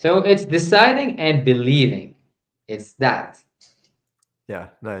 So it's deciding and believing. It's that. Yeah,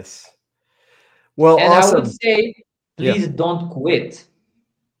 nice. Well, And I would awesome. say, Yeah, please don't quit,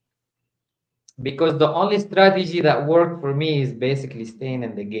 because the only strategy that worked for me is basically staying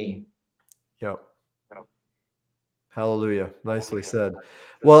in the game. yeah. Hallelujah. Nicely said.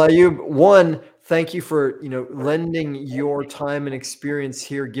 Well, Ayub, one, thank you for, lending your time and experience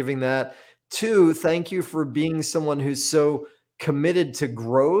here, giving that. Two, thank you for being someone who's so committed to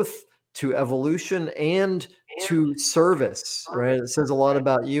growth, to evolution, and to service, right? It says a lot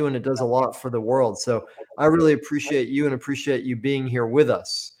about you and it does a lot for the world. So I really appreciate you and appreciate you being here with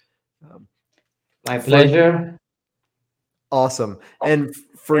us. Um, My for pleasure. Awesome. And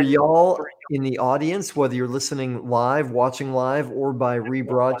for y'all in the audience, whether you're listening live, watching live, or by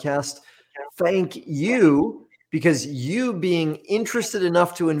rebroadcast, thank you, because you being interested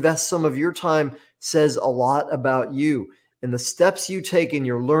enough to invest some of your time says a lot about you and the steps you take in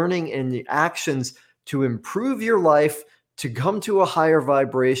your learning and the actions to improve your life, to come to a higher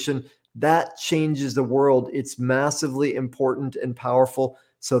vibration. That changes the world. It's massively important and powerful.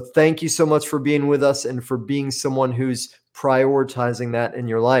 So thank you so much for being with us and for being someone who's prioritizing that in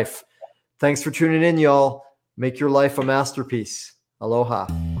your life. Thanks for tuning in, y'all. Make your life a masterpiece. Aloha.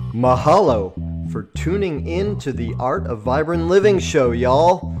 Mahalo for tuning in to the Art of Vibrant Living show,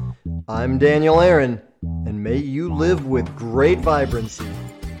 y'all. I'm Daniel Aaron, and may you live with great vibrancy